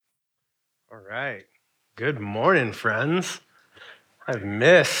All right. Good morning, friends. I've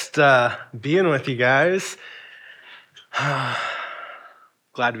missed being with you guys. Glad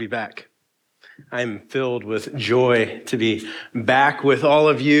to be back. I'm filled with joy to be back with all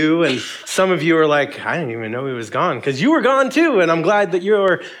of you. And some of you are like, I didn't even know he was gone, because you were gone too. And I'm glad that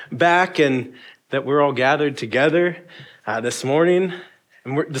you're back and that we're all gathered together this morning.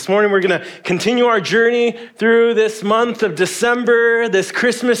 And this morning, we're going to continue our journey through this month of December, this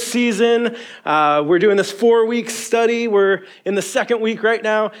Christmas season. We're doing this 4-week study. We're in the second week right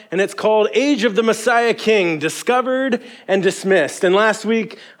now, and it's called Age of the Messiah King, Discovered and Dismissed. And last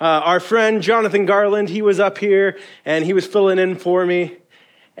week, our friend Jonathan Garland, he was up here, and he was filling in for me.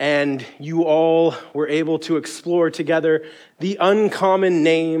 And you all were able to explore together the uncommon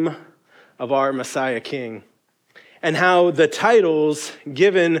name of our Messiah King, and how the titles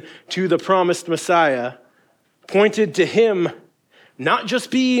given to the promised Messiah pointed to him not just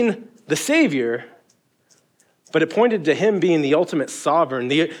being the Savior, but it pointed to him being the ultimate sovereign,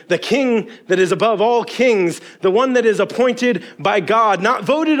 the king that is above all kings, the one that is appointed by God, not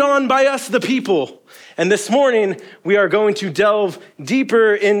voted on by us, the people. And this morning, we are going to delve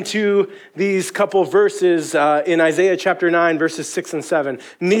deeper into these couple verses in Isaiah chapter 9, verses 6 and 7.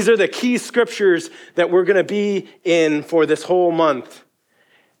 And these are the key scriptures that we're going to be in for this whole month.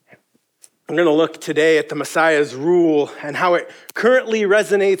 I'm going to look today at the Messiah's rule and how it currently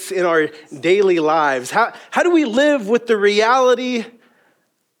resonates in our daily lives. How do we live with the reality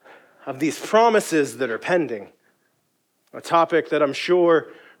of these promises that are pending? A topic that I'm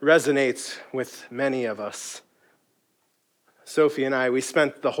sure resonates with many of us. Sophie and I, we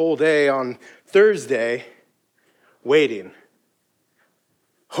spent the whole day on Thursday waiting,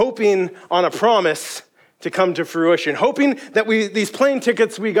 hoping on a promise to come to fruition, hoping that these plane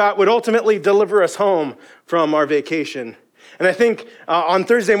tickets we got would ultimately deliver us home from our vacation. And I think on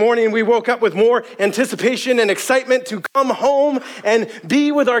Thursday morning, we woke up with more anticipation and excitement to come home and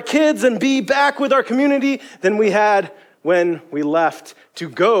be with our kids and be back with our community than we had when we left to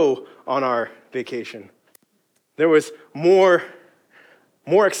go on our vacation. There was more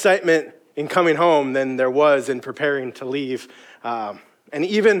excitement in coming home than there was in preparing to leave. And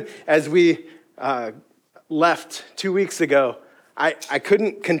even as we left 2 weeks ago, I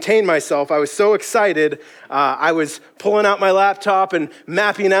couldn't contain myself. I was so excited. I was pulling out my laptop and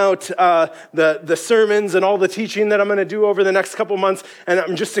mapping out the sermons and all the teaching that I'm going to do over the next couple months. And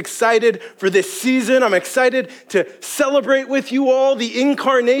I'm just excited for this season. I'm excited to celebrate with you all the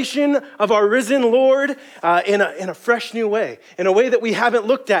incarnation of our risen Lord in a fresh new way, in a way that we haven't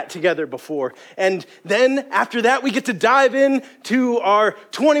looked at together before. And then after that, we get to dive into our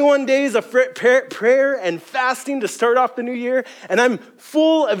 21 days of prayer and fasting to start off the new year. And I'm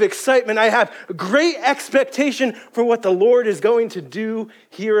full of excitement. I have great expectation for what the Lord is going to do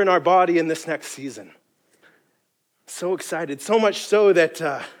here in our body in this next season. So excited, so much so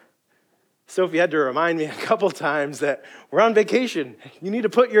that Sophie had to remind me a couple times that we're on vacation. You need to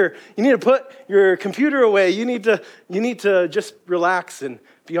put your computer away. You need to just relax and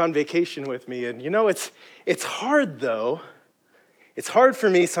be on vacation with me. And it's hard though. It's hard for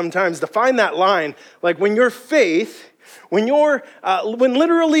me sometimes to find that line, like when your faith, when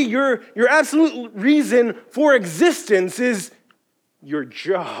literally your absolute reason for existence is your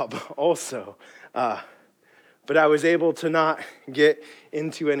job also. But I was able to not get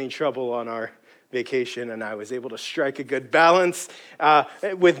into any trouble on our vacation, and I was able to strike a good balance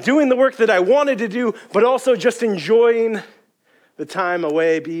with doing the work that I wanted to do, but also just enjoying the time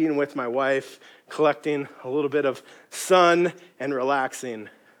away, being with my wife, collecting a little bit of sun and relaxing.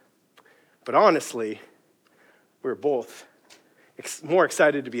 But honestly, we were both more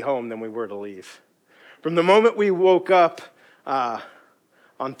excited to be home than we were to leave. From the moment we woke up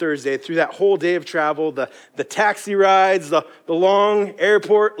on Thursday, through that whole day of travel, the taxi rides, the long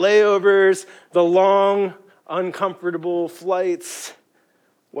airport layovers, the long, uncomfortable flights,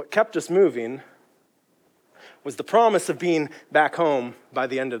 what kept us moving was the promise of being back home by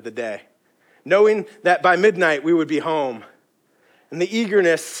the end of the day, knowing that by midnight we would be home, and the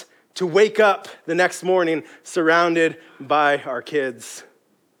eagerness to wake up the next morning surrounded by our kids.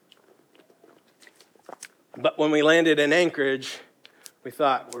 But when we landed in Anchorage, we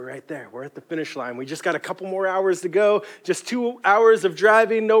thought, we're right there. We're at the finish line. We just got a couple more hours to go. Just 2 hours of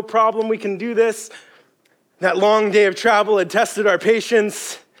driving, no problem. We can do this. That long day of travel had tested our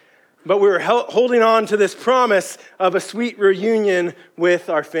patience, but we were holding on to this promise of a sweet reunion with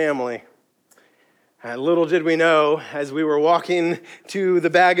our family. And little did we know, as we were walking to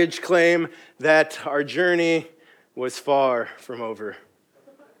the baggage claim, that our journey was far from over.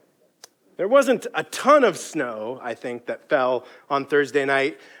 There wasn't a ton of snow, I think, that fell on Thursday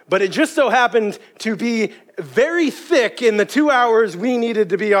night, but it just so happened to be very thick in the 2 hours we needed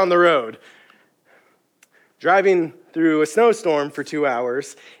to be on the road. Driving through a snowstorm for 2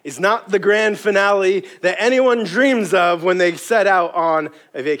 hours is not the grand finale that anyone dreams of when they set out on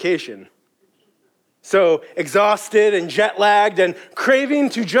a vacation. So exhausted and jet-lagged and craving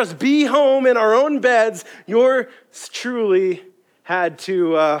to just be home in our own beds, yours truly had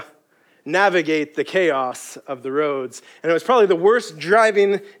to navigate the chaos of the roads. And it was probably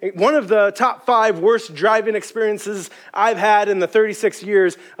one of the top 5 worst driving experiences I've had in the 36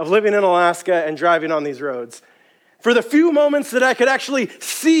 years of living in Alaska and driving on these roads. For the few moments that I could actually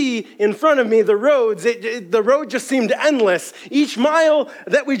see in front of me, the road just seemed endless. Each mile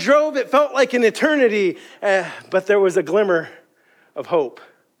that we drove, it felt like an eternity, but there was a glimmer of hope.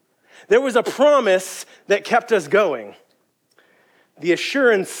 There was a promise that kept us going. The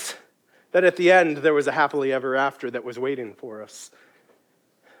assurance that at the end there was a happily ever after that was waiting for us.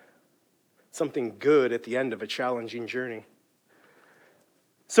 Something good at the end of a challenging journey.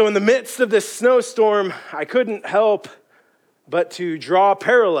 So in the midst of this snowstorm, I couldn't help but to draw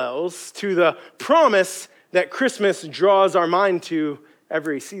parallels to the promise that Christmas draws our mind to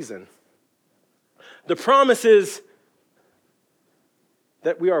every season. The promises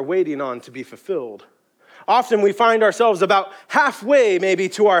that we are waiting on to be fulfilled. Often we find ourselves about halfway maybe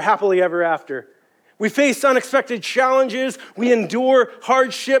to our happily ever after. We face unexpected challenges, we endure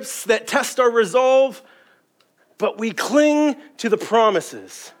hardships that test our resolve, but we cling to the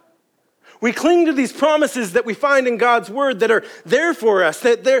promises. We cling to these promises that we find in God's word that are there for us,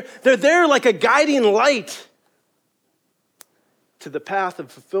 that they're there like a guiding light to the path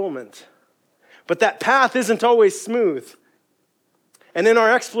of fulfillment. But that path isn't always smooth. And in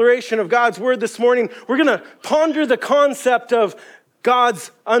our exploration of God's word this morning, we're going to ponder the concept of God's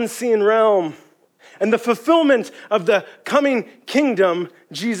unseen realm and the fulfillment of the coming kingdom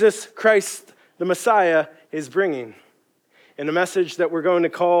Jesus Christ, the Messiah, is bringing in a message that we're going to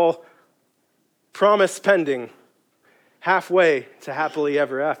call Promise Pending, halfway to happily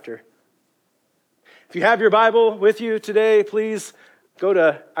ever after. If you have your Bible with you today, please go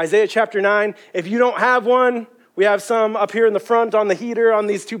to Isaiah chapter 9. If you don't have one, we have some up here in the front on the heater on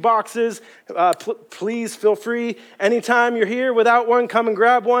these 2 boxes. Please feel free. Anytime you're here without one, come and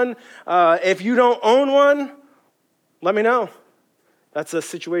grab one. If you don't own one, let me know. That's a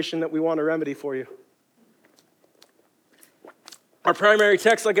situation that we want to remedy for you. Our primary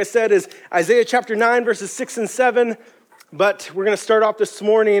text, like I said, is Isaiah chapter 9, verses 6 and 7. But we're going to start off this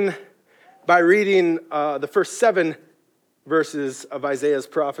morning by reading the first 7 verses of Isaiah's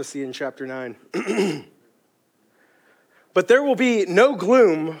prophecy in chapter 9. But there will be no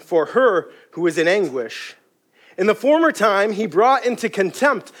gloom for her who is in anguish. In the former time, he brought into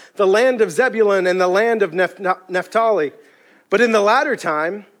contempt the land of Zebulun and the land of Naphtali. But in the latter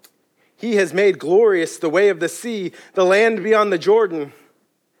time, he has made glorious the way of the sea, the land beyond the Jordan,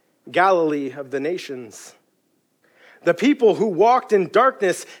 Galilee of the nations. The people who walked in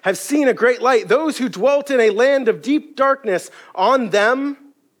darkness have seen a great light. Those who dwelt in a land of deep darkness, on them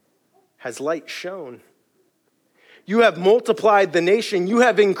has light shone. You have multiplied the nation. You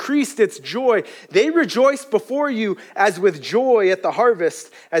have increased its joy. They rejoice before you as with joy at the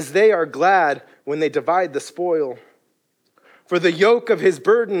harvest, as they are glad when they divide the spoil. For the yoke of his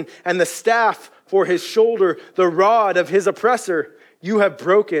burden and the staff for his shoulder, the rod of his oppressor, you have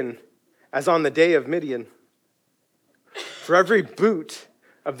broken as on the day of Midian. For every boot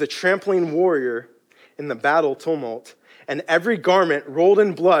of the trampling warrior in the battle tumult, and every garment rolled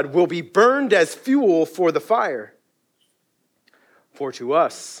in blood will be burned as fuel for the fire. For to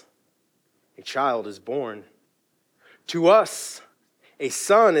us a child is born, to us a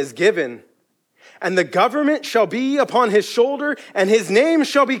son is given, and the government shall be upon his shoulder, and his name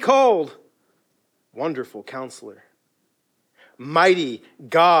shall be called Wonderful Counselor, Mighty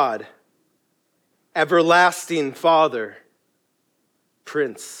God, Everlasting Father,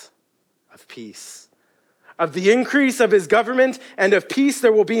 Prince of Peace. Of the increase of his government and of peace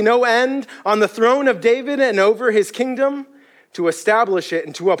there will be no end on the throne of David and over his kingdom, to establish it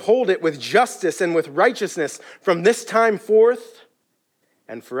and to uphold it with justice and with righteousness from this time forth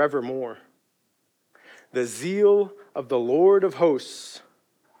and forevermore. The zeal of the Lord of hosts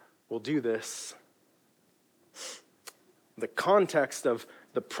will do this. The context of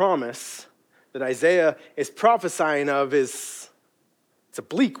the promise that Isaiah is prophesying of it's a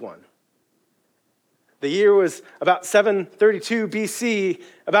bleak one. The year was about 732 BC,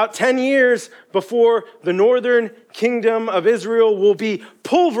 about 10 years before the northern kingdom of Israel will be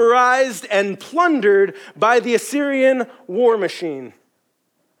pulverized and plundered by the Assyrian war machine.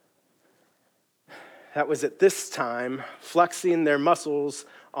 that was at this time flexing their muscles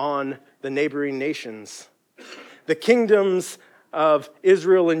on the neighboring nations. The kingdoms of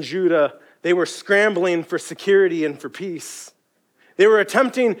Israel and Judah, they were scrambling for security and for peace. They were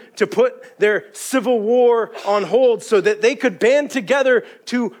attempting to put their civil war on hold so that they could band together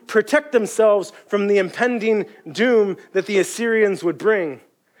to protect themselves from the impending doom that the Assyrians would bring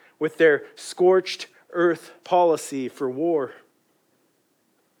with their scorched earth policy for war.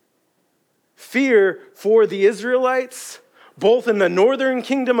 Fear for the Israelites, both in the northern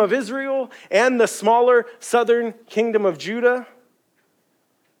kingdom of Israel and the smaller southern kingdom of Judah,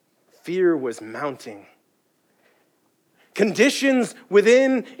 fear was mounting. Conditions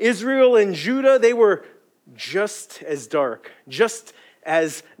within Israel and Judah, they were just as dark, just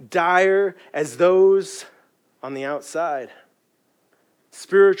as dire as those on the outside.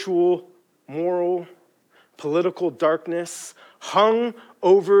 Spiritual, moral, political darkness hung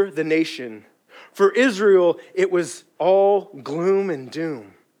over the nation. For Israel, it was all gloom and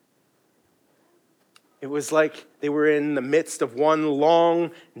doom. It was like they were in the midst of one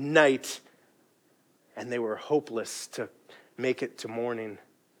long night and they were hopeless to make it to morning.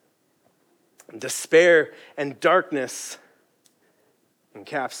 Despair and darkness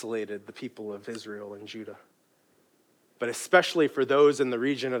encapsulated the people of Israel and Judah, but especially for those in the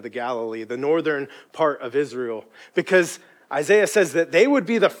region of the Galilee, the northern part of Israel, because Isaiah says that they would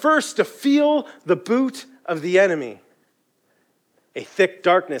be the first to feel the boot of the enemy. A thick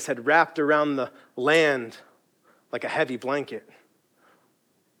darkness had wrapped around the land like a heavy blanket.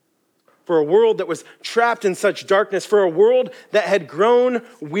 For a world that was trapped in such darkness, for a world that had grown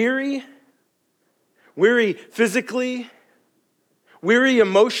weary physically, weary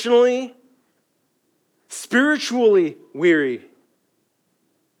emotionally, spiritually weary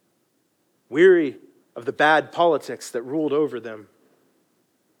of the bad politics that ruled over them.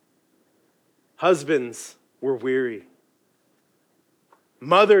 Husbands were weary.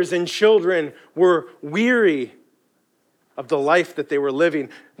 Mothers and children were weary of the life that they were living.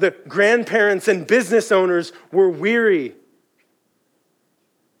 The grandparents and business owners were weary.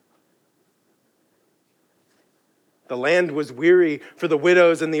 The land was weary for the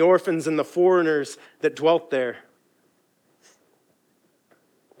widows and the orphans and the foreigners that dwelt there.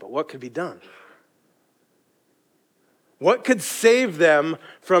 But what could be done? What could save them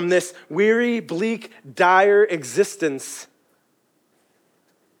from this weary, bleak, dire existence?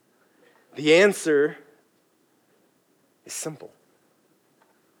 The answer is simple.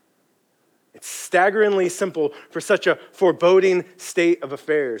 It's staggeringly simple for such a foreboding state of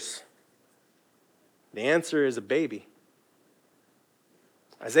affairs. The answer is a baby.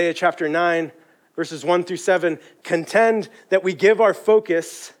 Isaiah chapter 9, verses 1 through 7, contend that we give our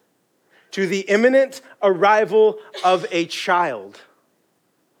focus to the imminent arrival of a child,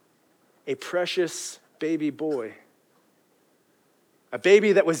 a precious baby boy. A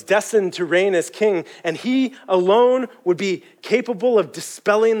baby that was destined to reign as king, and he alone would be capable of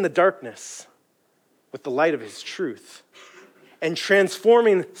dispelling the darkness with the light of his truth and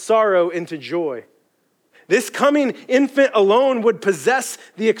transforming sorrow into joy. This coming infant alone would possess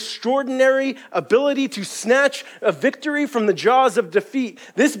the extraordinary ability to snatch a victory from the jaws of defeat.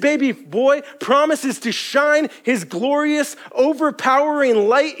 This baby boy promises to shine his glorious, overpowering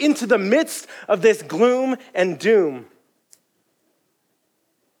light into the midst of this gloom and doom.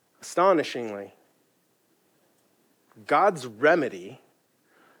 Astonishingly, God's remedy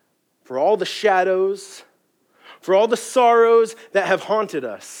for all the shadows, for all the sorrows that have haunted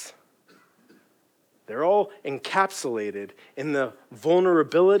us, they're all encapsulated in the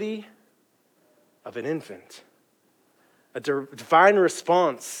vulnerability of an infant, a divine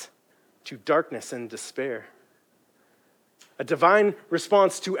response to darkness and despair, a divine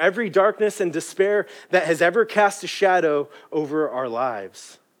response to every darkness and despair that has ever cast a shadow over our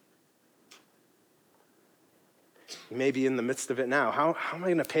lives. You may be in the midst of it now. How am I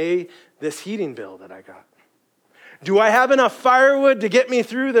going to pay this heating bill that I got? Do I have enough firewood to get me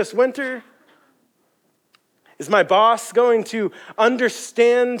through this winter? Is my boss going to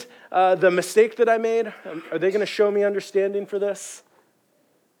understand the mistake that I made? Are they going to show me understanding for this?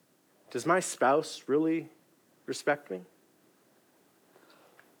 Does my spouse really respect me?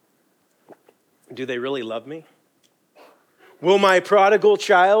 Do they really love me? Will my prodigal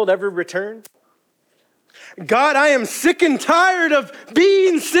child ever return? God, I am sick and tired of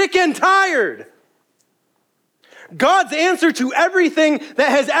being sick and tired. God's answer to everything that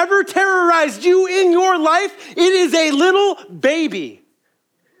has ever terrorized you in your life, it is a little baby.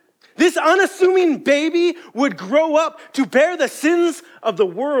 This unassuming baby would grow up to bear the sins of the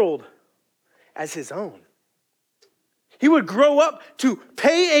world as his own. He would grow up to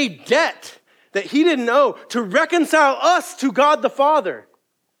pay a debt that he didn't owe to reconcile us to God the Father.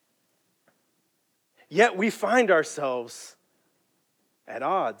 Yet we find ourselves at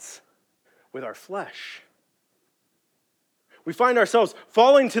odds with our flesh. We find ourselves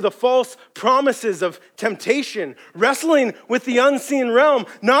falling to the false promises of temptation, wrestling with the unseen realm,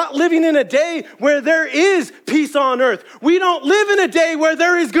 not living in a day where there is peace on earth. We don't live in a day where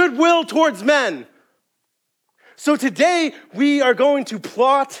there is goodwill towards men. So today we are going to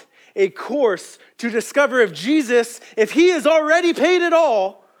plot a course to discover if Jesus, if he has already paid it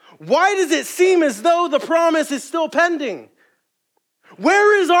all, why does it seem as though the promise is still pending?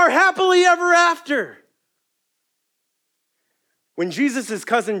 Where is our happily ever after? When Jesus'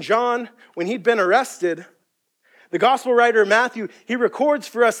 cousin John, when he'd been arrested, the gospel writer Matthew, he records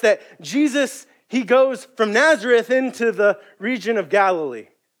for us that Jesus, he goes from Nazareth into the region of Galilee.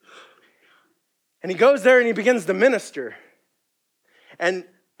 And he goes there and he begins to minister. And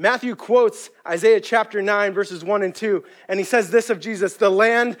Matthew quotes Isaiah chapter 9, verses 1 and 2, and he says this of Jesus, the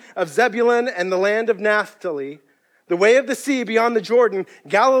land of Zebulun and the land of Naphtali, the way of the sea beyond the Jordan,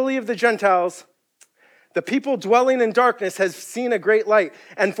 Galilee of the Gentiles, the people dwelling in darkness has seen a great light.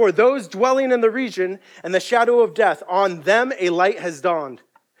 And for those dwelling in the region and the shadow of death, on them a light has dawned.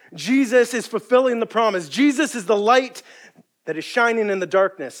 Jesus is fulfilling the promise. Jesus is the light that is shining in the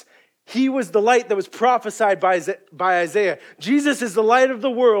darkness. He was the light that was prophesied by Isaiah. Jesus is the light of the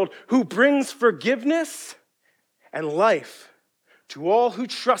world who brings forgiveness and life to all who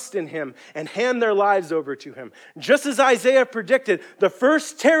trust in him and hand their lives over to him. Just as Isaiah predicted, the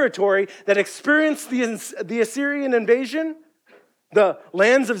first territory that experienced the Assyrian invasion, the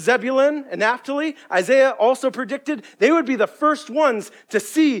lands of Zebulun and Naphtali, Isaiah also predicted they would be the first ones to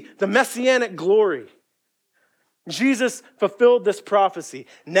see the messianic glory. Jesus fulfilled this prophecy.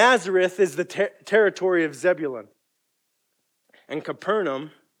 Nazareth is the territory of Zebulun. And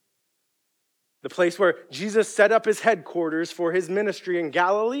Capernaum, the place where Jesus set up his headquarters for his ministry in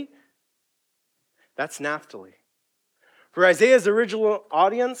Galilee, that's Naphtali. For Isaiah's original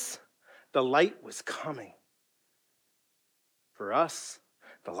audience, the light was coming. For us,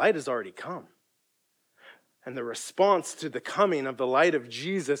 the light has already come. And the response to the coming of the light of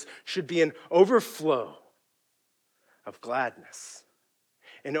Jesus should be an overflow of gladness,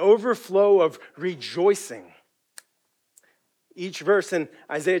 an overflow of rejoicing. Each verse in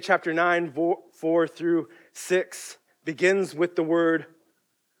Isaiah chapter 9, 4 through 6 begins with the word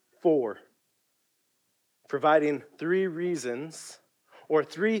for, providing three reasons or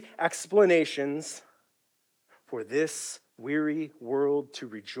three explanations for this weary world to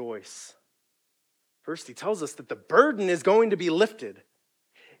rejoice. First, he tells us that the burden is going to be lifted.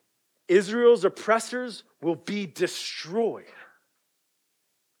 Israel's oppressors will be destroyed.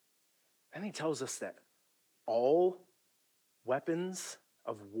 Then he tells us that all weapons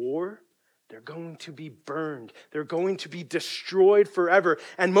of war, they're going to be burned. They're going to be destroyed forever.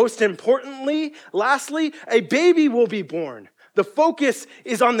 And most importantly, lastly, a baby will be born. The focus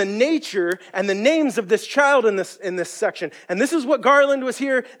is on the nature and the names of this child in this section. And this is what Garland was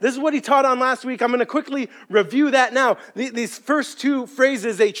here. This is what he taught on last week. I'm going to quickly review that now. These first two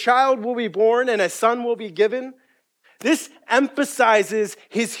phrases, a child will be born and a son will be given. This emphasizes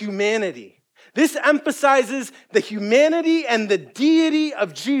his humanity. This emphasizes the humanity and the deity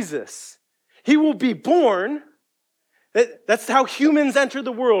of Jesus. He will be born. That's how humans enter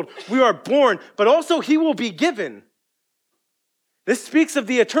the world. We are born, but also he will be given. This speaks of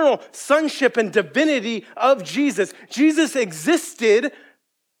the eternal sonship and divinity of Jesus. Jesus existed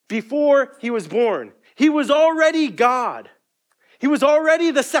before he was born. He was already God. He was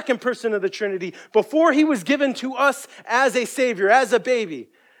already the second person of the Trinity before he was given to us as a Savior, as a baby.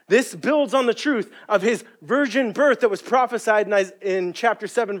 This builds on the truth of his virgin birth that was prophesied in chapter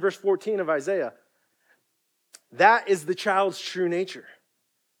 7, verse 14 of Isaiah. That is the child's true nature.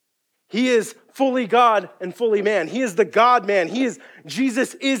 He is fully God and fully man. He is the God-man.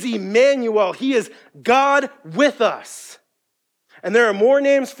 Jesus is Emmanuel. He is God with us. And there are more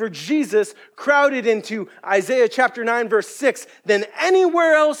names for Jesus crowded into Isaiah chapter 9, verse 6 than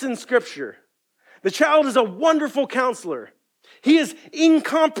anywhere else in Scripture. The child is a wonderful counselor. He is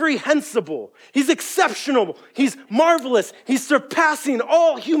incomprehensible. He's exceptional. He's marvelous. He's surpassing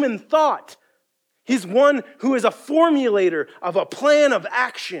all human thought. He's one who is a formulator of a plan of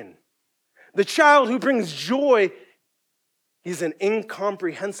action. The child who brings joy, he's an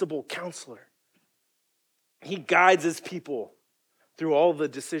incomprehensible counselor. He guides his people through all the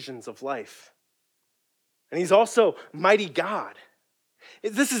decisions of life. And he's also mighty God.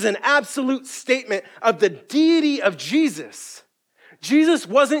 This is an absolute statement of the deity of Jesus. Jesus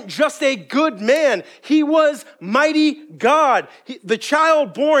wasn't just a good man. He was mighty God. The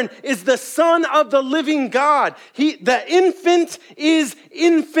child born is the Son of the living God. The infant is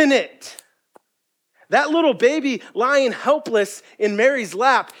infinite. That little baby lying helpless in Mary's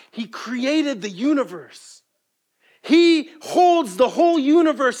lap, he created the universe. He holds the whole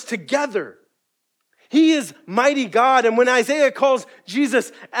universe together. He is mighty God. And when Isaiah calls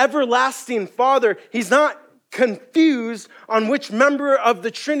Jesus everlasting Father, he's not confused on which member of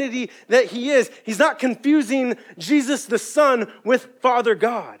the Trinity that he is. He's not confusing Jesus the Son with Father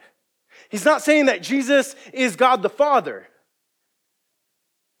God. He's not saying that Jesus is God the Father.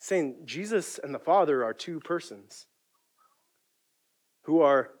 He's saying Jesus and the Father are two persons who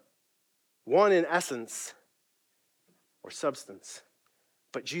are one in essence or substance.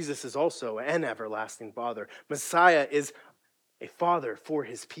 But Jesus is also an everlasting Father. Messiah is a father for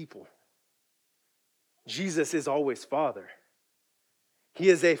his people. Jesus is always Father. He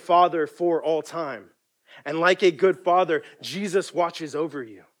is a father for all time. And like a good father, Jesus watches over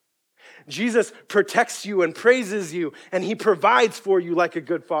you. Jesus protects you and praises you, and he provides for you like a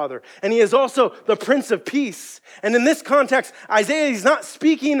good father. And he is also the Prince of Peace. And in this context, Isaiah is not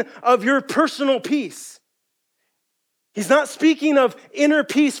speaking of your personal peace. He's not speaking of inner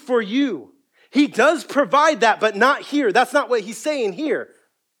peace for you. He does provide that, but not here. That's not what he's saying here.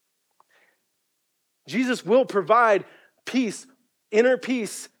 Jesus will provide peace, inner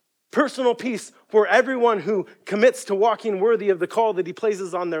peace, personal peace for everyone who commits to walking worthy of the call that he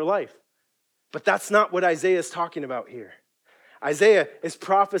places on their life. But that's not what Isaiah is talking about here. Isaiah is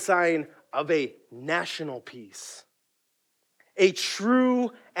prophesying of a national peace, a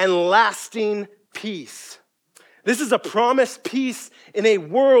true and lasting peace. This is a promised peace in a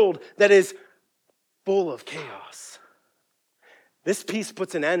world that is full of chaos. This peace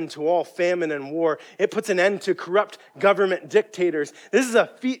puts an end to all famine and war. It puts an end to corrupt government dictators. This is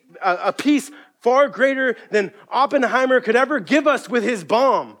a peace far greater than Oppenheimer could ever give us with his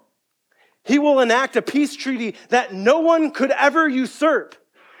bomb. He will enact a peace treaty that no one could ever usurp.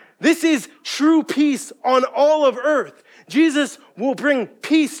 This is true peace on all of earth. Jesus will bring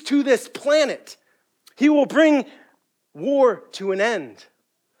peace to this planet. He will bring war to an end.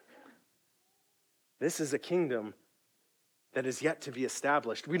 This is a kingdom that is yet to be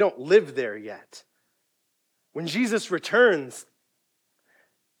established. We don't live there yet. When Jesus returns,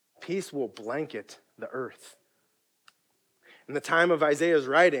 peace will blanket the earth. In the time of Isaiah's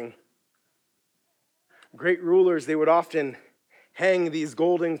writing, great rulers, they would often hang these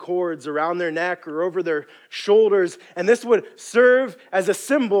golden cords around their neck or over their shoulders, and this would serve as a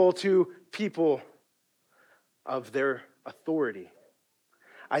symbol to people of their authority.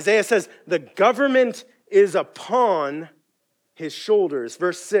 Isaiah says, the government is upon his shoulders.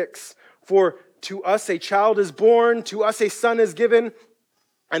 Verse 6, for to us a child is born, to us a son is given,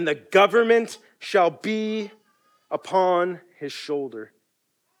 and the government shall be upon his shoulder.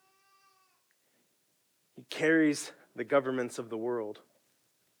 He carries the governments of the world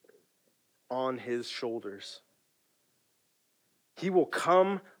on his shoulders. He will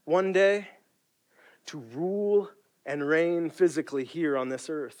come one day to rule and reign physically here on this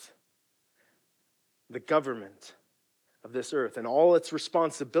earth. The government of this earth and all its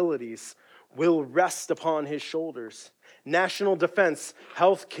responsibilities will rest upon his shoulders. National defense,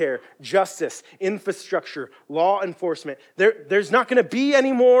 healthcare, justice, infrastructure, law enforcement. There's not going to be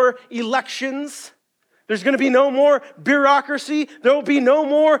any more elections. There's going to be no more bureaucracy. There will be no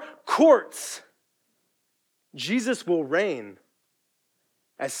more courts. Jesus will reign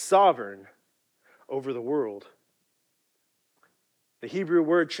as sovereign over the world. The Hebrew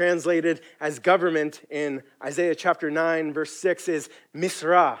word translated as government in Isaiah chapter 9, verse 6 is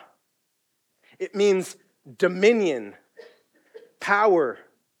misra. It means dominion, power,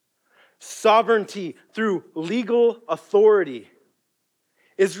 sovereignty through legal authority.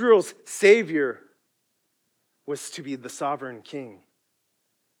 Israel's Savior was to be the sovereign king.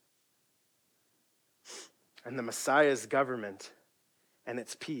 And the Messiah's government and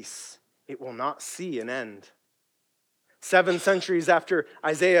its peace, it will not see an end. 7 centuries after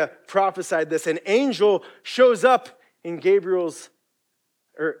Isaiah prophesied this, an angel shows up in the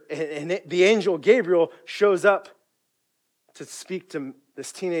angel Gabriel shows up to speak to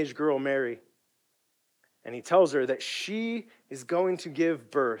this teenage girl, Mary. And he tells her that she is going to give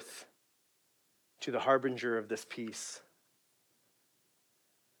birth to the harbinger of this peace.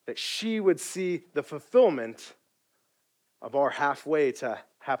 That she would see the fulfillment of our halfway to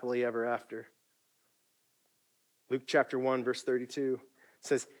happily ever after. Luke chapter 1, verse 32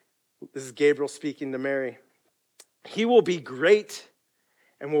 says, this is Gabriel speaking to Mary. He will be great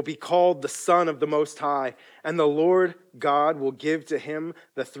and will be called the Son of the Most High, and the Lord God will give to him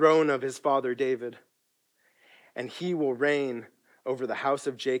the throne of his father David. And he will reign over the house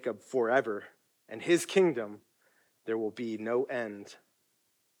of Jacob forever, and his kingdom there will be no end.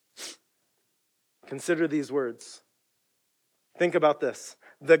 Consider these words. Think about this.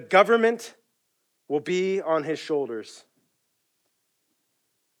 The government will be on his shoulders.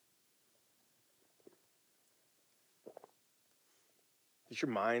 Does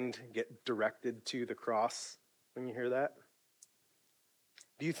your mind get directed to the cross when you hear that?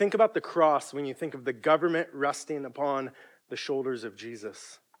 Do you think about the cross when you think of the government resting upon the shoulders of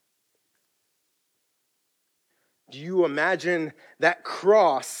Jesus? Do you imagine that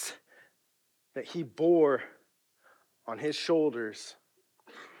cross that he bore on his shoulders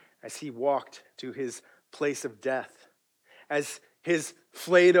as he walked to his place of death, as his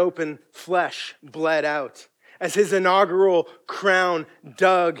flayed open flesh bled out, as his inaugural crown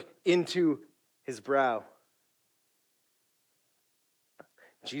dug into his brow?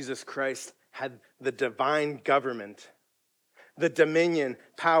 Jesus Christ had the divine government, the dominion,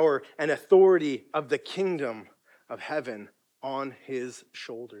 power, and authority of the kingdom of heaven on his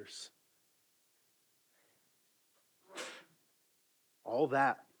shoulders. All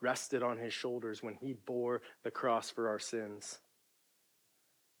that rested on his shoulders when he bore the cross for our sins.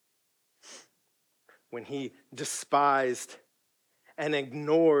 When he despised and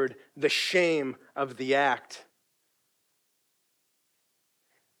ignored the shame of the act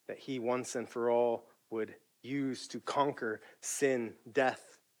that he once and for all would use to conquer sin,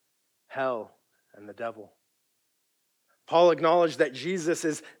 death, hell, and the devil. Paul acknowledged that Jesus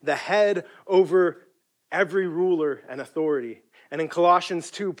is the head over every ruler and authority. And in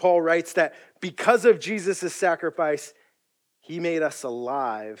Colossians 2, Paul writes that because of Jesus' sacrifice, he made us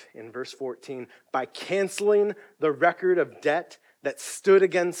alive, in verse 14, by canceling the record of debt that stood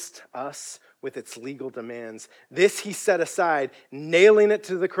against us with its legal demands. This he set aside, nailing it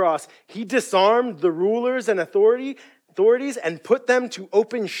to the cross. He disarmed the rulers and authorities and put them to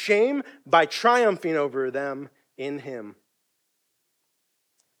open shame by triumphing over them in him.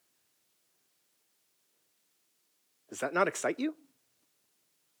 Does that not excite you?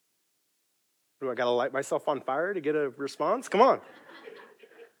 Do I got to light myself on fire to get a response? Come on.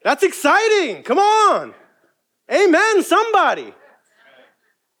 That's exciting. Come on. Amen, somebody.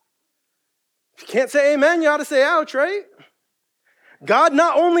 If you can't say amen, you ought to say ouch, right? God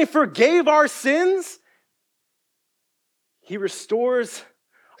not only forgave our sins, he restores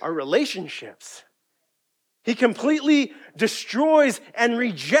our relationships. He completely destroys and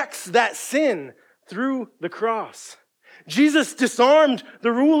rejects that sin through the cross. Jesus disarmed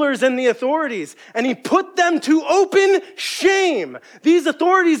the rulers and the authorities, and he put them to open shame. These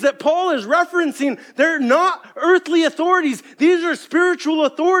authorities that Paul is referencing, they're not earthly authorities. These are spiritual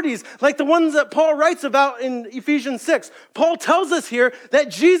authorities, like the ones that Paul writes about in Ephesians 6. Paul tells us here that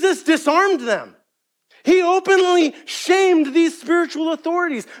Jesus disarmed them. He openly shamed these spiritual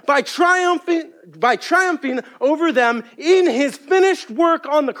authorities by triumphing over them in his finished work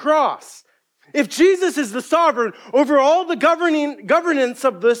on the cross. If Jesus is the sovereign over all the governance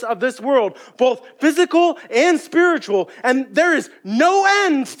of this world, both physical and spiritual, and there is no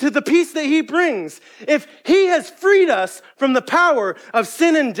end to the peace that he brings, if he has freed us from the power of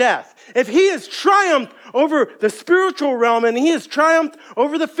sin and death, if he has triumphed over the spiritual realm and he has triumphed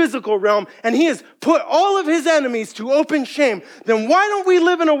over the physical realm and he has put all of his enemies to open shame, then why don't we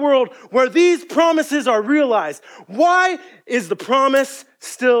live in a world where these promises are realized? Why is the promise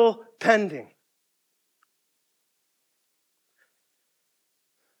still pending?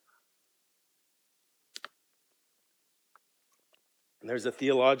 And there's a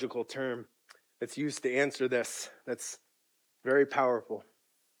theological term that's used to answer this that's very powerful.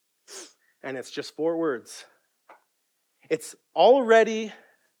 And it's just 4 words. It's already,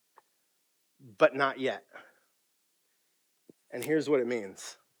 but not yet. And here's what it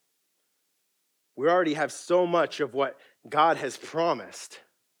means. We already have so much of what God has promised.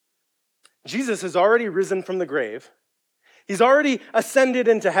 Jesus has already risen from the grave. He's already ascended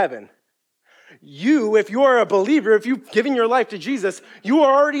into heaven. You, if you are a believer, if you've given your life to Jesus, you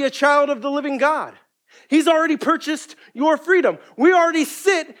are already a child of the living God. He's already purchased your freedom. We already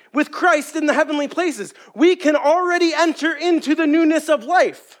sit with Christ in the heavenly places. We can already enter into the newness of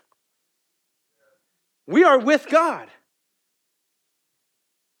life. We are with God.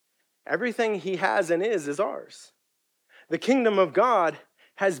 Everything he has and is ours. The kingdom of God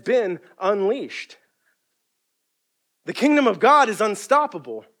has been unleashed. The kingdom of God is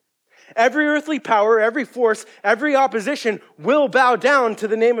unstoppable. Every earthly power, every force, every opposition will bow down to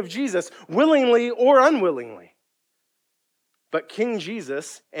the name of Jesus, willingly or unwillingly. but King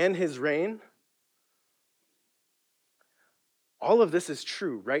Jesus and his reign, all of this is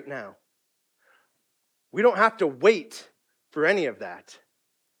true right now. We don't have to wait for any of that.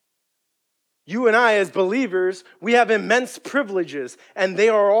 You and I, as believers, we have immense privileges, and they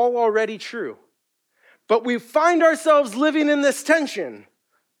are all already true. But we find ourselves living in this tension.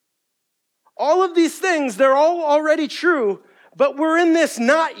 All of these things, they're all already true, but we're in this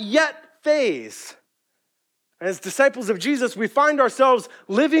not yet phase. As disciples of Jesus, we find ourselves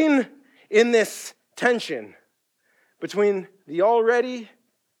living in this tension between the already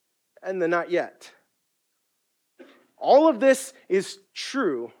and the not yet. All of this is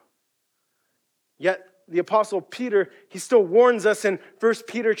true, yet the Apostle Peter, he still warns us in 1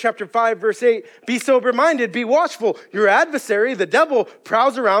 Peter chapter 5, verse 8, be sober-minded, be watchful. Your adversary, the devil,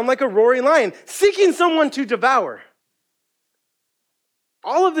 prowls around like a roaring lion, seeking someone to devour.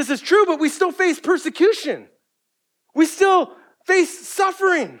 All of this is true, but we still face persecution. We still face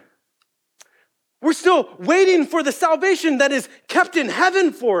suffering. We're still waiting for the salvation that is kept in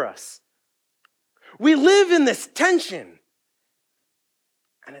heaven for us. We live in this tension,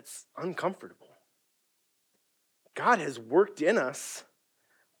 and it's uncomfortable. God has worked in us,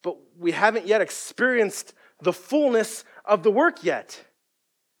 but we haven't yet experienced the fullness of the work yet,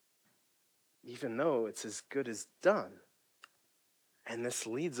 even though it's as good as done. And this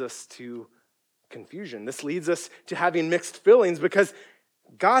leads us to confusion. This leads us to having mixed feelings because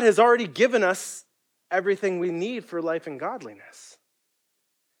God has already given us everything we need for life and godliness.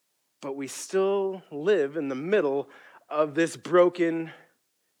 But we still live in the middle of this broken,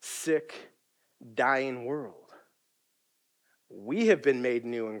 sick, dying world. We have been made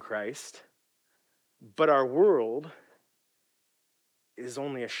new in Christ, but our world is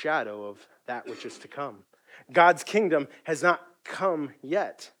only a shadow of that which is to come. God's kingdom has not come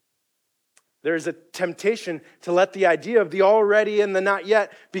yet. There's a temptation to let the idea of the already and the not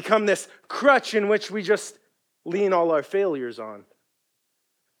yet become this crutch in which we just lean all our failures on.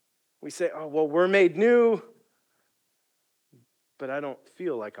 We say, oh, well, we're made new, but I don't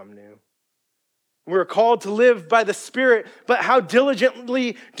feel like I'm new. We're called to live by the Spirit, but how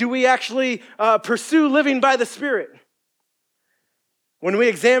diligently do we actually pursue living by the Spirit? When we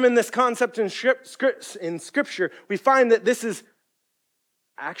examine this concept in Scripture, we find that this is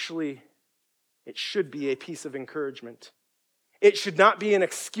actually, it should be a piece of encouragement. It should not be an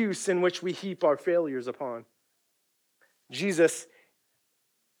excuse in which we heap our failures upon. Jesus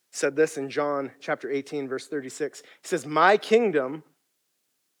said this in John chapter 18, verse 36. He says, my kingdom,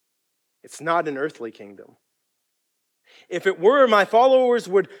 it's not an earthly kingdom. If it were, my followers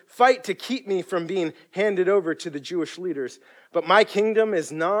would fight to keep me from being handed over to the Jewish leaders. But my kingdom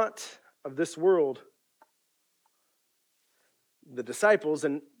is not of this world. The disciples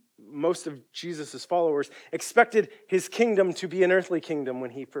and most of Jesus' followers expected his kingdom to be an earthly kingdom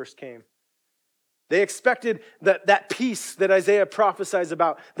when he first came. They expected that peace that Isaiah prophesies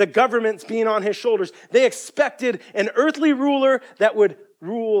about, the governments being on his shoulders. They expected an earthly ruler that would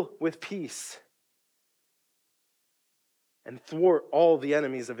rule with peace and thwart all the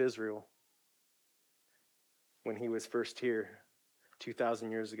enemies of Israel when he was first here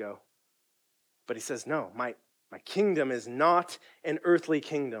 2,000 years ago. But he says, no, my kingdom is not an earthly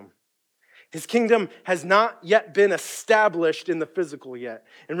kingdom. His kingdom has not yet been established in the physical yet.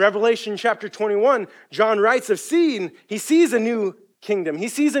 In Revelation chapter 21, John writes of seeing, he sees a new kingdom. He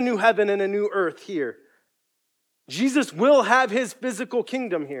sees a new heaven and a new earth here. Jesus will have his physical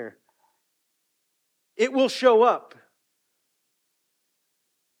kingdom here. It will show up,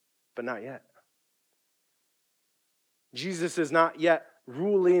 but not yet. Jesus is not yet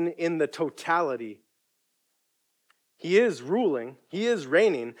ruling in the totality. He is ruling, he is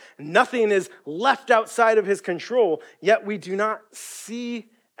reigning. Nothing is left outside of his control, yet we do not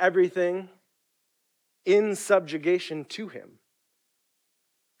see everything in subjugation to him.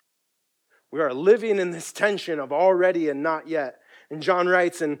 We are living in this tension of already and not yet. And John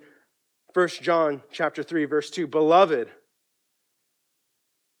writes in 1 John chapter 3, verse 2, beloved,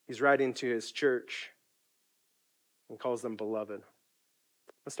 he's writing to his church and calls them beloved.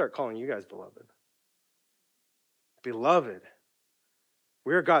 Let's start calling you guys beloved. Beloved,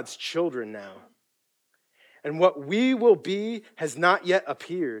 we're God's children now. And what we will be has not yet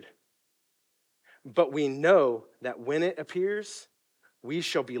appeared. But we know that when it appears, we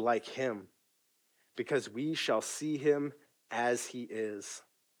shall be like him, because we shall see him as he is.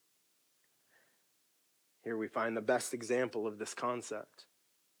 Here we find the best example of this concept.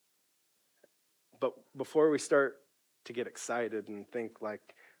 But before we start to get excited and think like,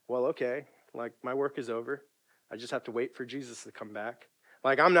 well, okay, like my work is over. I just have to wait for Jesus to come back.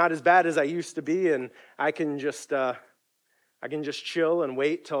 Like I'm not as bad as I used to be, and I can just I can just chill and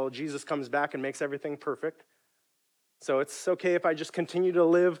wait till Jesus comes back and makes everything perfect. So it's okay if I just continue to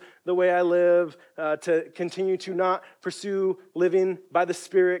live the way I live, to continue to not pursue living by the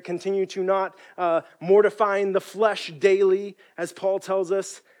Spirit, continue to not mortifying the flesh daily, as Paul tells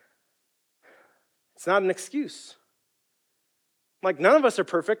us. It's not an excuse. Like, none of us are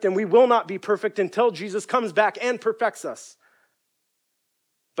perfect, and we will not be perfect until Jesus comes back and perfects us.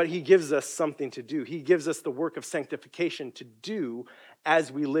 But he gives us something to do. He gives us the work of sanctification to do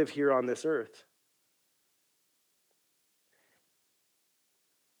as we live here on this earth.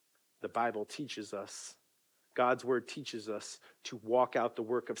 The Bible teaches us, God's word teaches us to walk out the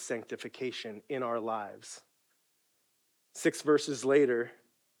work of sanctification in our lives. 6 verses later,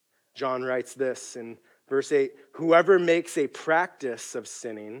 John writes this in verse 8, whoever makes a practice of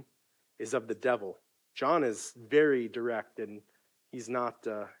sinning is of the devil. John is very direct, and he's not,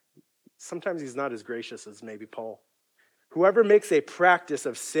 sometimes he's not as gracious as maybe Paul. Whoever makes a practice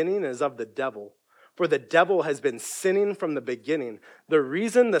of sinning is of the devil. For the devil has been sinning from the beginning. The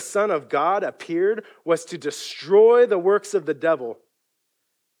reason the Son of God appeared was to destroy the works of the devil.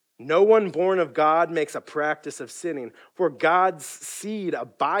 No one born of God makes a practice of sinning, for God's seed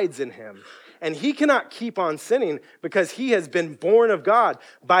abides in him. And he cannot keep on sinning because he has been born of God.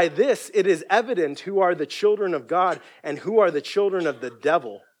 By this it is evident who are the children of God and who are the children of the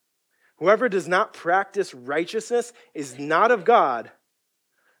devil. Whoever does not practice righteousness is not of God,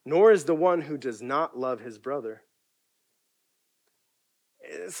 nor is the one who does not love his brother.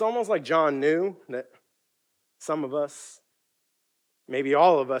 It's almost like John knew that some of us, maybe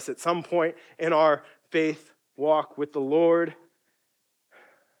all of us at some point in our faith walk with the Lord,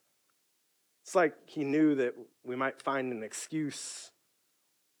 it's like he knew that we might find an excuse,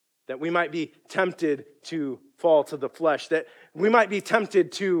 that we might be tempted to fall to the flesh, that we might be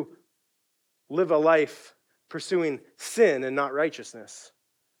tempted to live a life pursuing sin and not righteousness.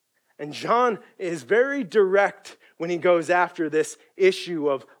 And John is very direct when he goes after this issue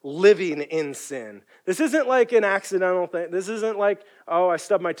of living in sin. This isn't like an accidental thing. This isn't like, oh, I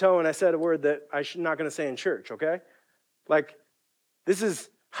stubbed my toe and I said a word that I'm not going to say in church, okay? Like, this is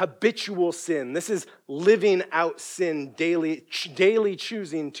habitual sin. This is living out sin daily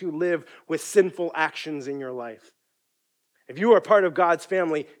choosing to live with sinful actions in your life. If you are part of God's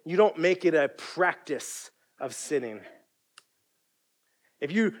family, you don't make it a practice of sinning.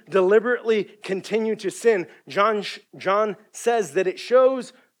 If you deliberately continue to sin, John says that it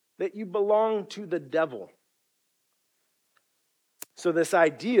shows that you belong to the devil. So this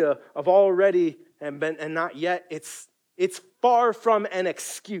idea of already and not yet, it's far from an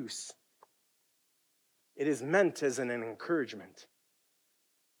excuse. It is meant as an encouragement.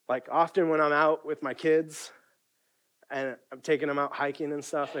 Like often when I'm out with my kids and I'm taking them out hiking and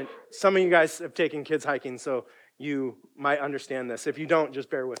stuff, and some of you guys have taken kids hiking, so you might understand this. If you don't, just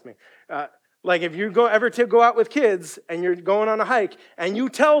bear with me. Like if you ever go out with kids and you're going on a hike and you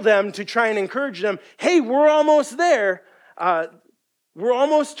tell them to try and encourage them, hey, we're almost there. We're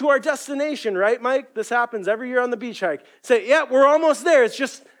almost to our destination, right, Mike? This happens every year on the beach hike. Say, yeah, we're almost there. It's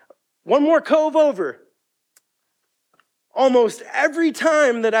just one more cove over. Almost every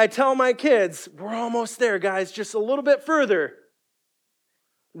time that I tell my kids, we're almost there, guys, just a little bit further,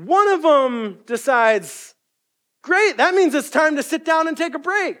 one of them decides, great, that means it's time to sit down and take a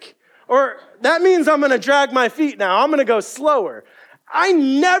break. Or that means I'm going to drag my feet now. I'm going to go slower. I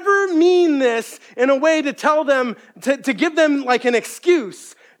never mean this in a way to tell them, to give them like an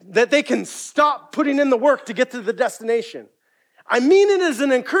excuse that they can stop putting in the work to get to the destination. I mean it as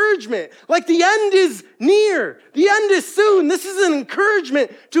an encouragement. Like the end is near. The end is soon. This is an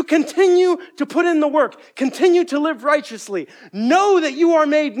encouragement to continue to put in the work. Continue to live righteously. Know that you are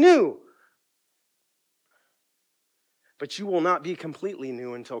made new. But you will not be completely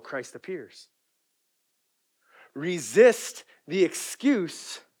new until Christ appears. Resist the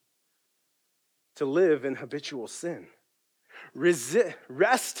excuse to live in habitual sin.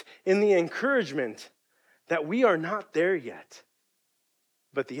 Rest in the encouragement that we are not there yet,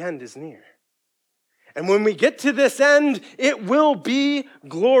 but the end is near. And when we get to this end, it will be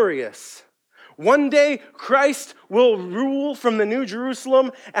glorious. One day, Christ will rule from the New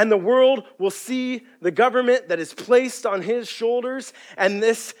Jerusalem, and the world will see the government that is placed on his shoulders, and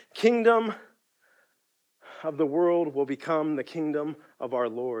this kingdom of the world will become the kingdom of our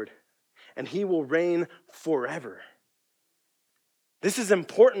Lord, and he will reign forever. This is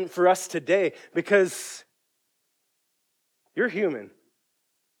important for us today because you're human.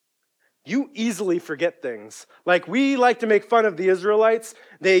 You easily forget things. Like we like to make fun of the Israelites.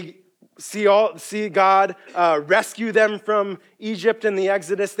 They see God rescue them from Egypt and the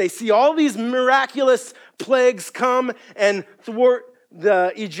Exodus. They see all these miraculous plagues come and thwart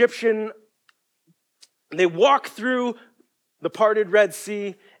the Egyptian. They walk through the parted Red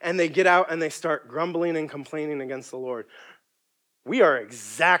Sea, and they get out and they start grumbling and complaining against the Lord. We are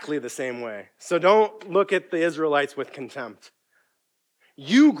exactly the same way. So don't look at the Israelites with contempt.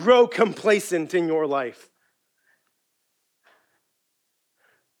 You grow complacent in your life.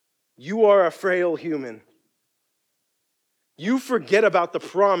 You are a frail human. You forget about the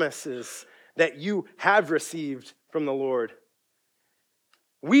promises that you have received from the Lord.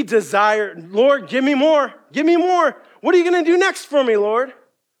 We desire, Lord, give me more. Give me more. What are you going to do next for me, Lord?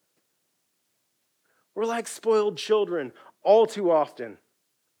 We're like spoiled children all too often.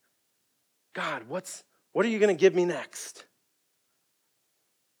 God, what are you going to give me next?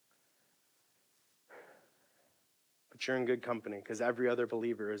 But you're in good company because every other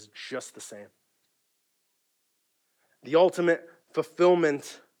believer is just the same. The ultimate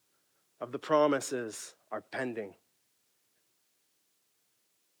fulfillment of the promises are pending.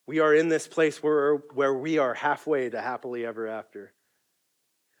 We are in this place where we are halfway to happily ever after.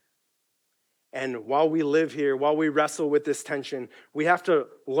 And while we live here, while we wrestle with this tension, we have to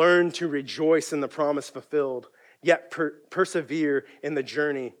learn to rejoice in the promise fulfilled, yet persevere in the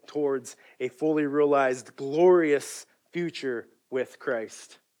journey towards a fully realized, glorious future with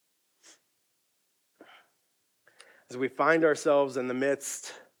Christ. As we find ourselves in the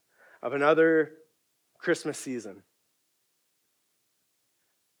midst of another Christmas season,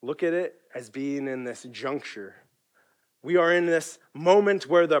 look at it as being in this juncture. We are in this moment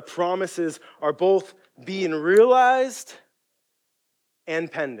where the promises are both being realized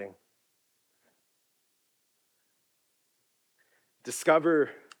and pending.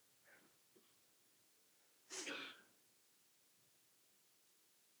 Discover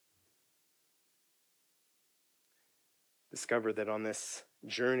that on this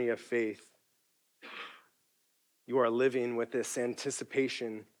journey of faith, you are living with this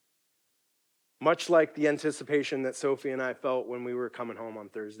anticipation, much like the anticipation that Sophie and I felt when we were coming home on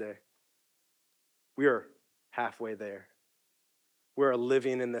Thursday. We are halfway there. We're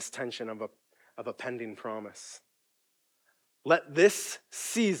living in this tension of a pending promise. Let this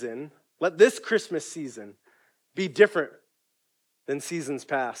Christmas season, be different than seasons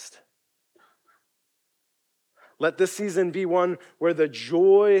past. Let this season be one where the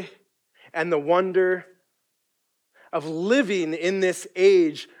joy and the wonder of living in this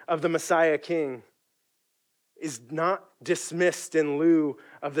age of the Messiah King is not dismissed in lieu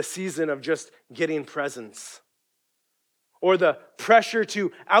of the season of just getting presents, or the pressure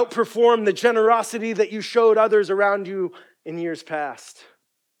to outperform the generosity that you showed others around you in years past.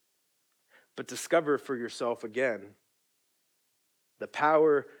 But discover for yourself again the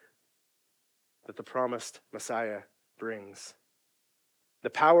power that the promised Messiah brings.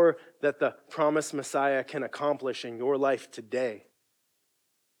 The power that the promised Messiah can accomplish in your life today.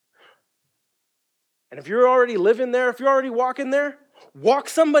 And if you're already living there, if you're already walking there, walk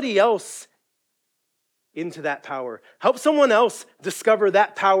somebody else into that power. Help someone else discover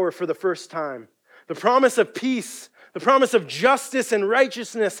that power for the first time. The promise of peace, the promise of justice and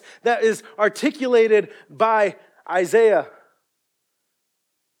righteousness that is articulated by Isaiah.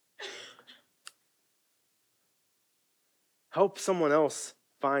 Help someone else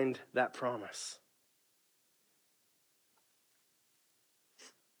find that promise.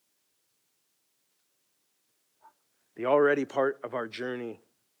 The already part of our journey,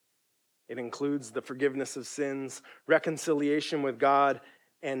 it includes the forgiveness of sins, reconciliation with God,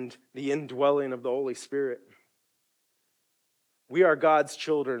 and the indwelling of the Holy Spirit. We are God's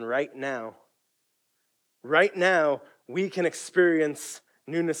children right now. Right now, we can experience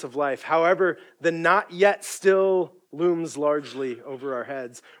newness of life. However, the not yet still looms largely over our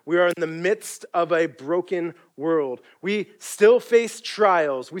heads. We are in the midst of a broken world. We still face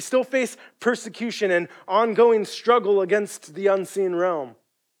trials. We still face persecution and ongoing struggle against the unseen realm.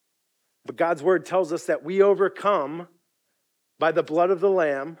 But God's word tells us that we overcome by the blood of the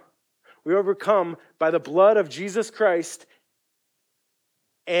Lamb. We overcome by the blood of Jesus Christ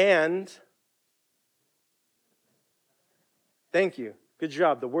and, thank you, good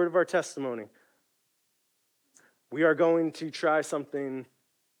job, the word of our testimony. We are going to try something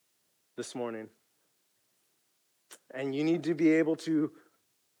this morning. And you need to be able to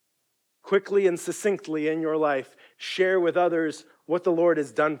quickly and succinctly in your life share with others what the Lord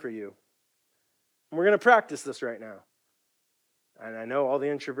has done for you. And we're going to practice this right now. And I know all the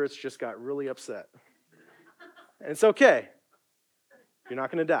introverts just got really upset. And it's okay. You're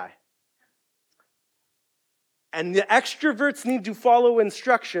not going to die. And the extroverts need to follow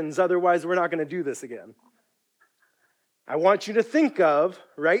instructions, otherwise we're not going to do this again. I want you to think of,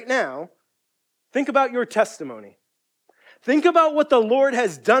 right now, think about your testimony. Think about what the Lord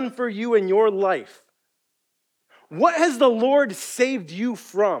has done for you in your life. What has the Lord saved you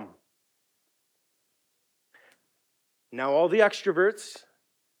from? Now, all the extroverts,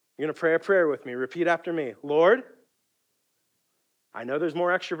 you're going to pray a prayer with me. Repeat after me. Lord, I know there's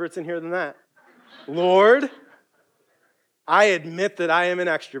more extroverts in here than that. Lord, I admit that I am an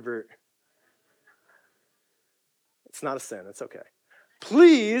extrovert. It's not a sin. It's okay.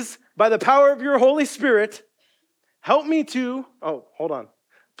 Please, by the power of your Holy Spirit, help me to,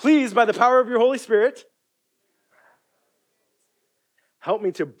 Please, by the power of your Holy Spirit, help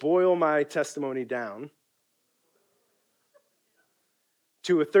me to boil my testimony down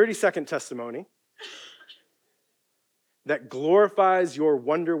to a 30-second testimony that glorifies your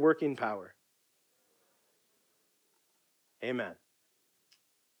wonder-working power. Amen.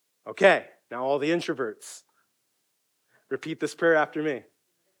 Okay, now all the introverts, repeat this prayer after me.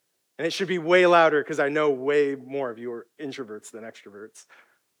 And it should be way louder because I know way more of you are introverts than extroverts.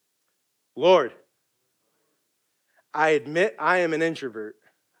 Lord, I admit I am an introvert.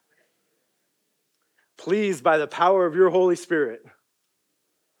 Please, by the power of your Holy Spirit,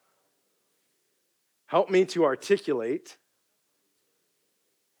 help me to articulate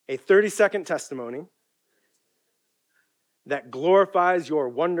a 30-second testimony that glorifies your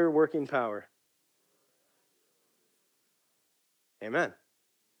wonder-working power. Amen.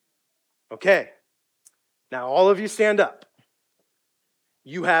 Okay, now all of you stand up.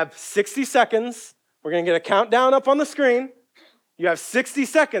 You have 60 seconds. We're going to get a countdown up on the screen. You have 60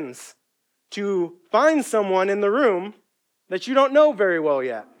 seconds to find someone in the room that you don't know very well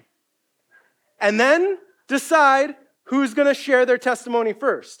yet. And then decide who's going to share their testimony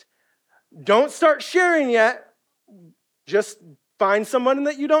first. Don't start sharing yet. Just find someone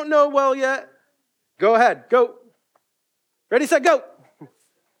that you don't know well yet. Go ahead. Go. Ready, set, go.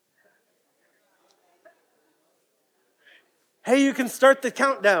 Hey, you can start the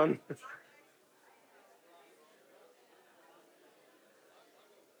countdown.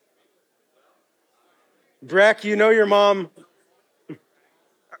 Breck, you know your mom.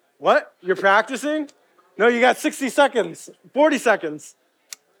 What? You're practicing? No, you got 60 seconds, 40 seconds.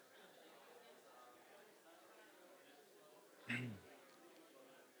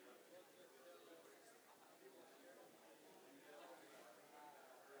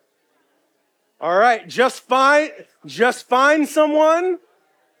 All right, just find someone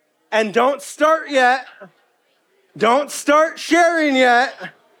and don't start yet. Don't start sharing yet.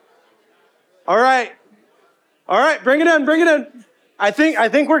 All right, bring it in. I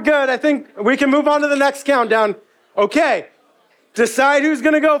think we're good. I think we can move on to the next countdown. Okay, decide who's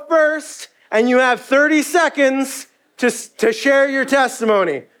going to go first, and you have 30 seconds to share your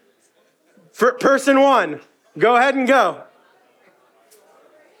testimony. For person one, go ahead and go.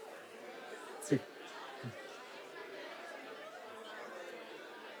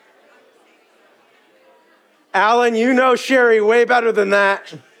 Alan, you know Sherry way better than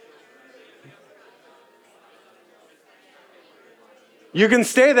that. You can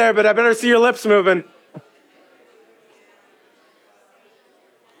stay there, but I better see your lips moving.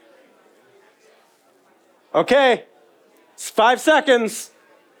 Okay, it's 5 seconds.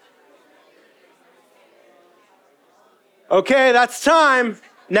 Okay, that's time.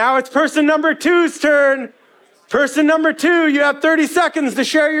 Now it's person number two's turn. Person number two, you have 30 seconds to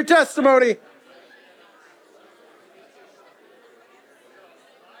share your testimony.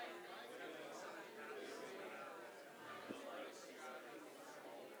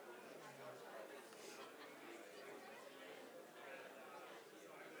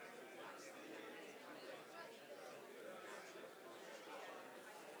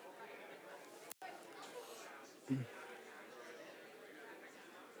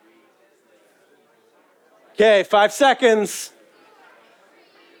 Okay, 5 seconds.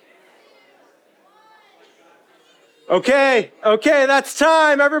 Okay, that's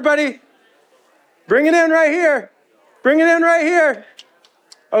time, everybody. Bring it in right here.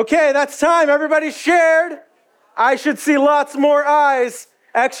 Okay, that's time. Everybody shared. I should see lots more eyes.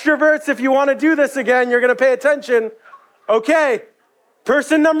 Extroverts, if you want to do this again, you're going to pay attention. Okay,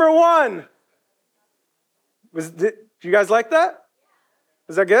 person number one. Did you guys like that?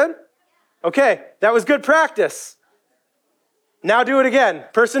 Was that good? Okay, that was good practice. Now do it again.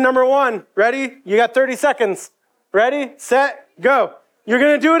 Person number one, ready? You got 30 seconds. Ready, set, go. You're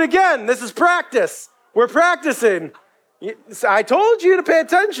going to do it again. This is practice. We're practicing. I told you to pay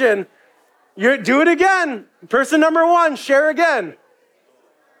attention. Do it again. Person number one, share again.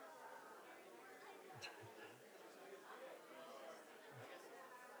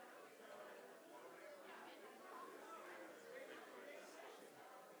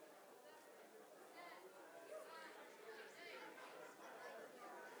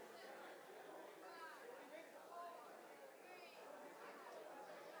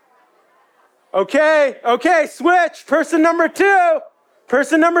 Okay, switch. Person number two,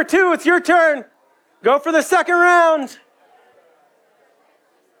 it's your turn. Go for the second round.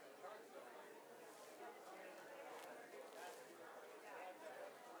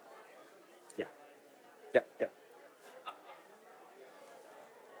 Yeah.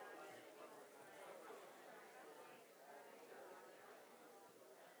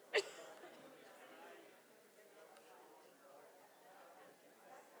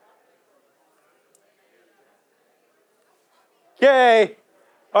 Okay.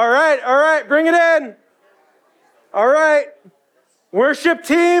 All right, bring it in. All right. Worship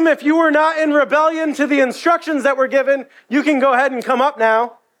team, if you were not in rebellion to the instructions that were given, you can go ahead and come up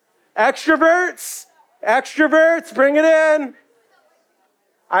now. Extroverts, bring it in.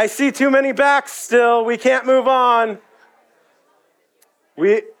 I see too many backs still. We can't move on.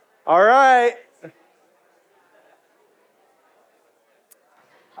 All right.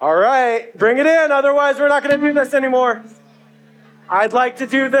 All right, bring it in. Otherwise, we're not going to do this anymore. I'd like to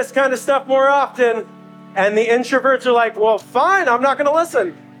do this kind of stuff more often. And the introverts are like, well, fine, I'm not going to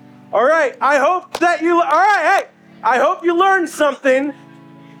listen. All right, I hope you learned something.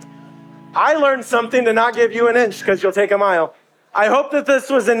 I learned something to not give you an inch because you'll take a mile. I hope that this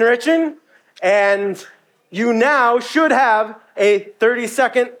was enriching, and you now should have a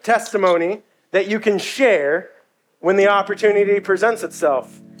 30-second testimony that you can share when the opportunity presents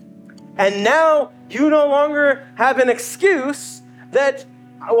itself. And now you no longer have an excuse that,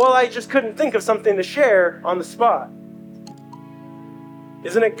 well, I just couldn't think of something to share on the spot.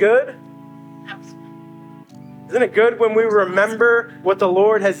 Isn't it good? Isn't it good when we remember what the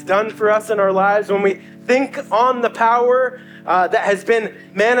Lord has done for us in our lives, when we think on the power that has been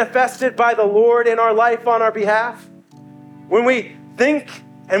manifested by the Lord in our life on our behalf? When we think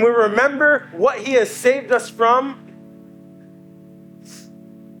and we remember what He has saved us from?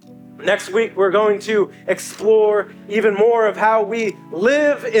 Next week, we're going to explore even more of how we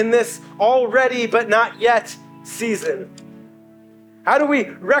live in this already but not yet season. How do we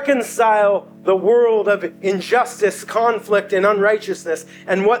reconcile the world of injustice, conflict, and unrighteousness,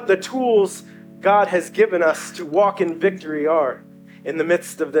 and what the tools God has given us to walk in victory are in the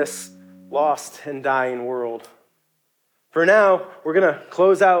midst of this lost and dying world? For now, we're going to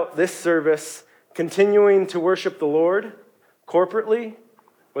close out this service continuing to worship the Lord corporately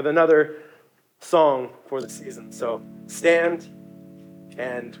with another song for the season. So stand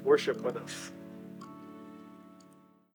and worship with us.